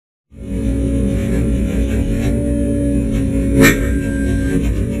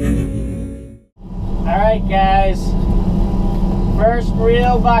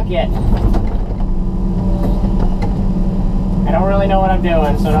bucket. I don't really know what I'm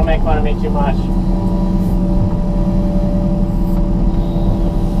doing, so don't make fun of me too much.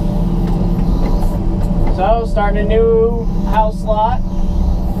 So, starting a new house lot.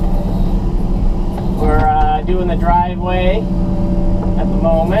 We're doing the driveway at the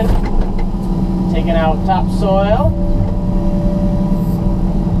moment. Taking out topsoil.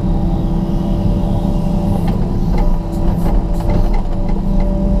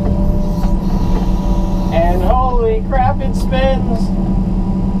 And holy crap, it spins!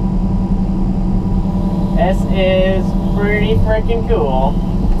 This is pretty freaking cool.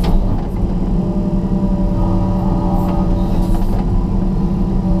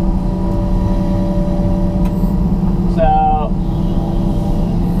 So,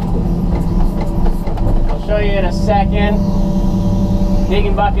 I'll show you in a second.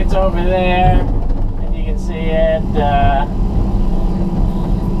 Digging bucket's over there. If you can see it.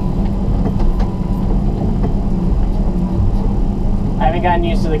 I haven't gotten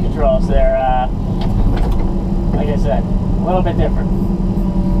used to the controls. They're, like I said, a little bit different.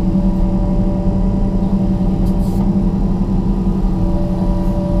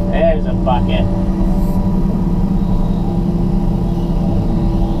 There's a bucket.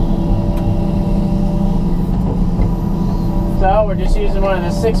 So we're just using one of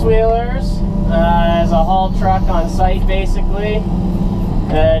the 6-wheelers as a haul truck on site, basically.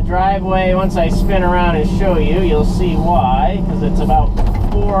 The driveway, once I spin around and show you, you'll see why, because it's about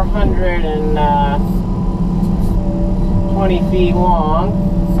 420 feet long.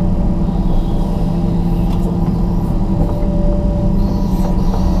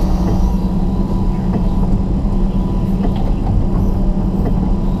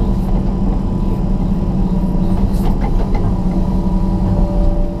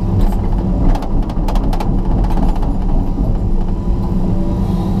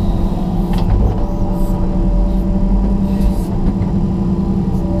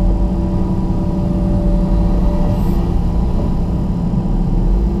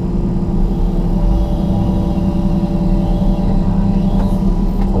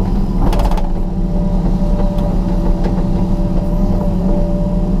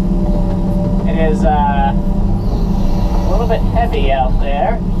 A little bit heavy out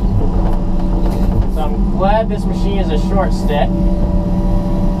there, so I'm glad this machine is a short stick.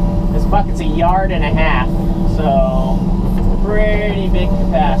 This bucket's 1.5 yards, so pretty big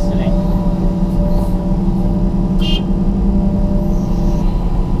capacity.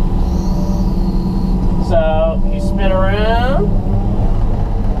 So you spin around,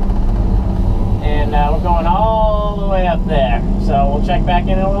 and we're going all the way up there, so we'll check back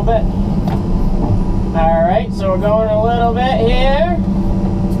in a little bit. Alright, so we're going a little bit here.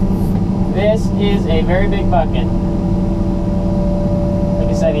 This is a very big bucket. Like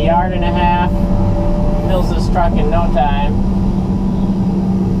I said, 1.5 yards. Fills this truck in no time.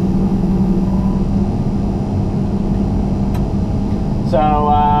 So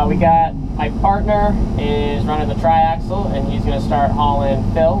we got, my partner is running the triaxle, and he's going to start hauling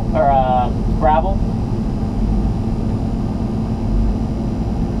fill, or gravel.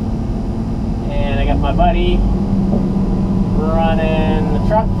 And I got my buddy running the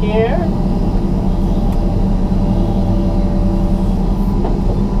truck here.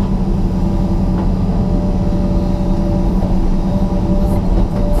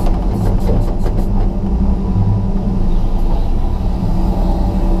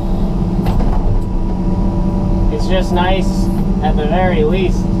 It's just nice, at the very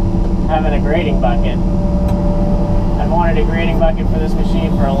least, having a grading bucket. I've wanted a grading bucket for this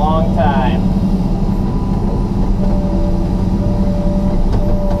machine for a long time.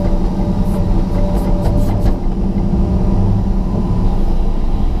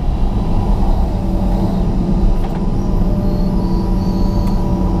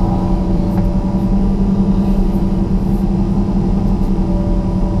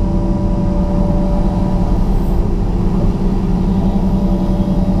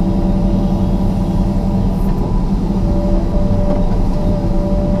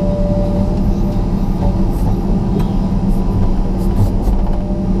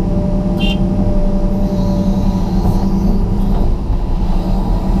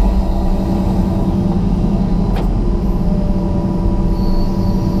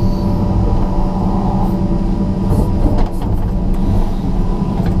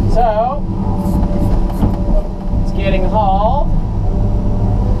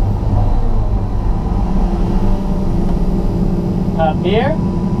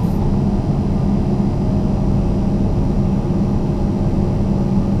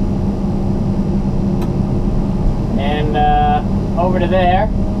 over to there,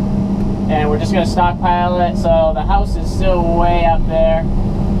 and we're just going to stockpile it. So the house is still way up there.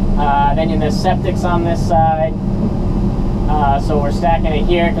 Then the septic's on this side. So we're stacking it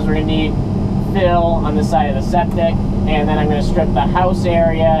here because we're going to need fill on this side of the septic. And then I'm going to strip the house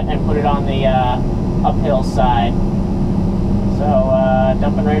area and put it on the uphill side. So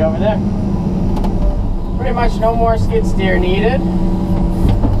dumping right over there. Pretty much no more skid steer needed,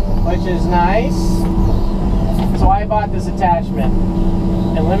 which is nice. So I bought this attachment.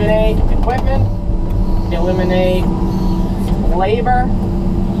 Eliminate equipment, eliminate labor,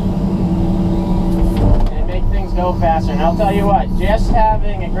 and make things go faster. And I'll tell you what, just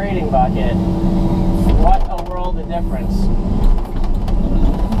having a grading bucket, what a world of difference.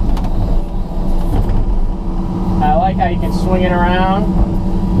 I like how you can swing it around.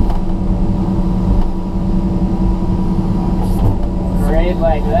 Grade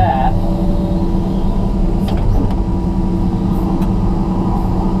like that.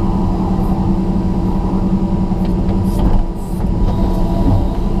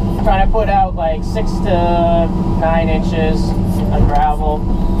 Trying to put out like 6 to 9 inches of gravel.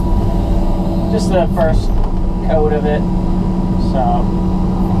 Just the first coat of it. So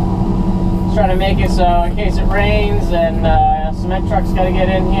just trying to make it so in case it rains and cement truck's got to get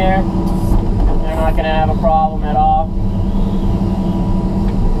in here, they're not going to have a problem at all.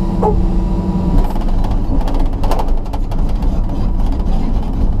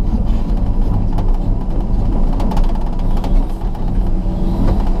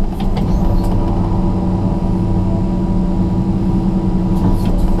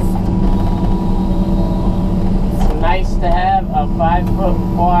 To have a 5-foot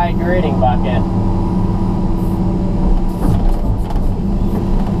wide grading bucket.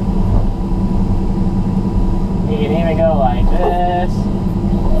 You can even go like this.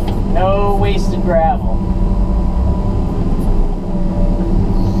 No wasted gravel.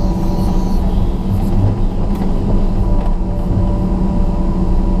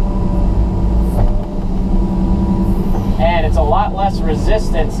 And it's a lot less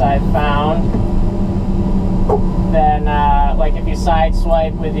resistance, I've found, than like if you side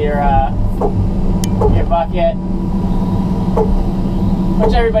swipe with your bucket,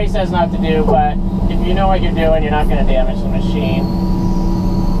 which everybody says not to do, but if you know what you're doing, you're not going to damage the machine.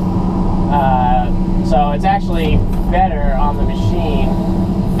 So it's actually better on the machine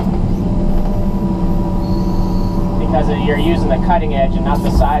because you're using the cutting edge and not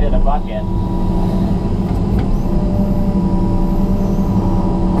the side of the bucket.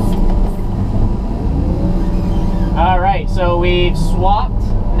 Alright, so we've swapped.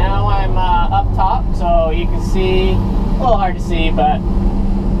 Now I'm up top, so you can see, a little hard to see, but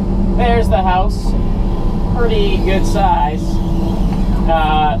there's the house. Pretty good size.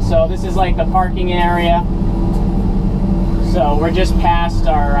 So this is like the parking area. So we're just past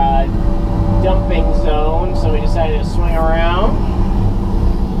our dumping zone, so we decided to swing around.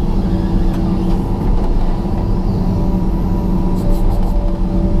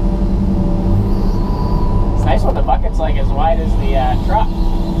 Nice when the bucket's like as wide as the truck.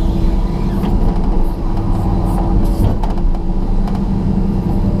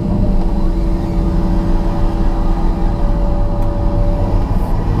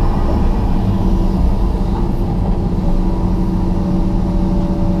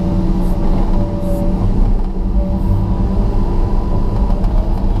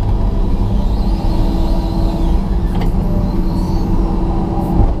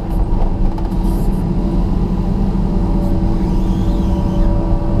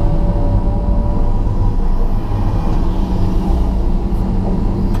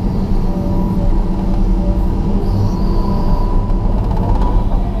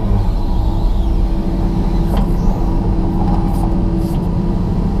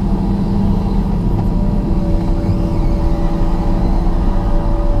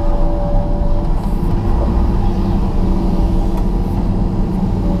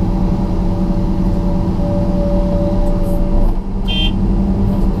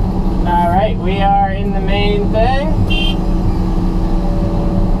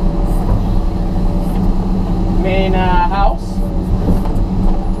 House.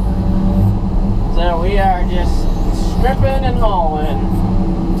 So we are just stripping and hauling.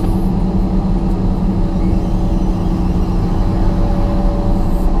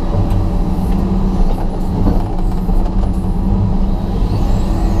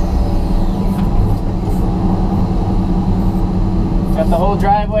 Got the whole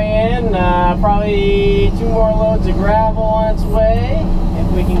driveway in, probably 2 more loads of gravel on its way,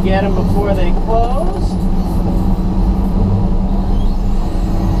 if we can get them before they close.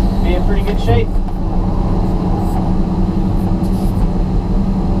 Be in pretty good shape.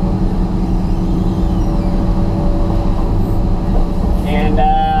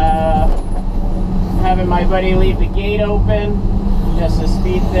 everybody leave the gate open just to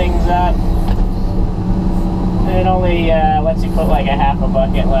speed things up. And it only lets you put like a half a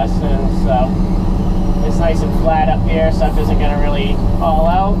bucket less in, so it's nice and flat up here. Stuff isn't going to really fall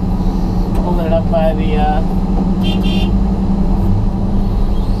out. Holding it up by the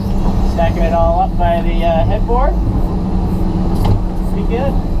stacking it all up by the headboard. Pretty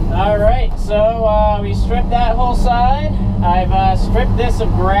good. Alright, so we stripped that whole side. I've stripped this of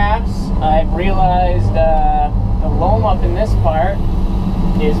grass. I've realized the loam up in this part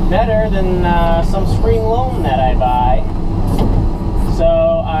is better than some spring loam that I buy. So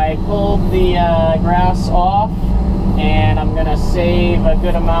I pulled the grass off, and I'm going to save a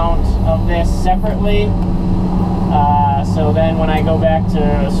good amount of this separately. So then when I go back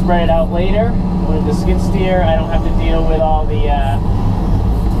to spread it out later with the skid steer, I don't have to deal with all the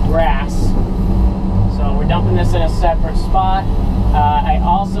grass. So we're dumping this in a separate spot. I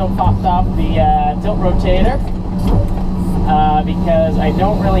also popped off the Tiltrotator because I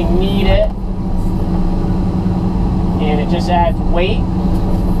don't really need it, and it just adds weight.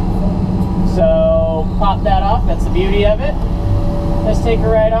 So pop that off. That's the beauty of it. Let's take it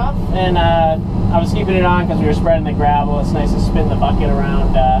right off. And I was keeping it on because we were spreading the gravel. It's nice to spin the bucket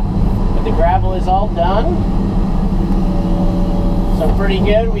around, but the gravel is all done. So pretty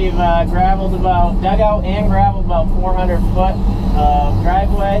good. We've gravelled about, dug out and gravelled about 400 foot of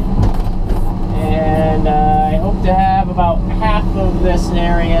driveway, and I hope to have about half of this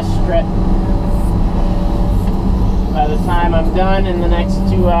area stripped by the time I'm done in the next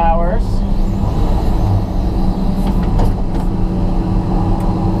 2 hours.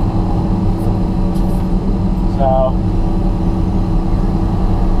 So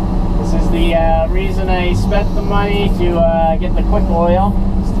this is the reason I spent the money to get the quick oil,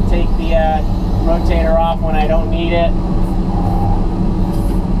 is to take the rotator off when I don't need it.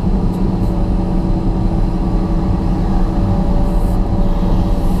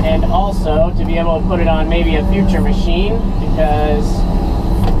 And also to be able to put it on maybe a future machine, because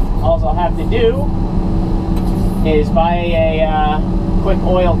all I'll have to do is buy a quick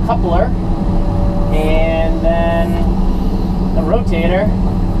oil coupler, and then the rotator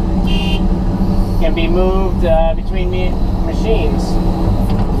can be moved between machines.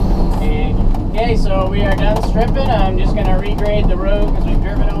 Okay, so we are done stripping. I'm just going to regrade the road because we've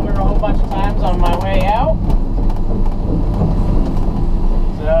driven over a whole bunch of times on my way out.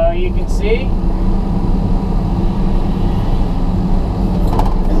 So you can see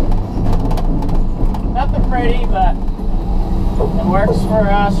nothing pretty, but it works for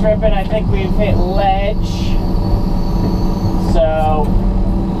stripping. I think we've hit ledge, so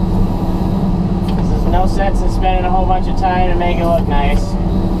there's no sense in spending a whole bunch of time to make it look nice.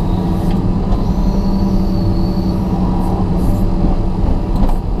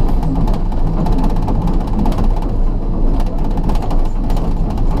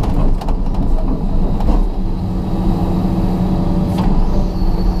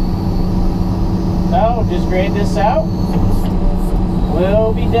 So just grade this out.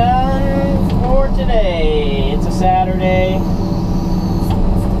 We'll be done for today. It's a Saturday.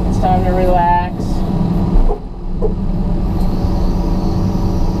 It's time to relax.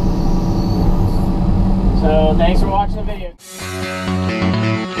 So thanks for watching.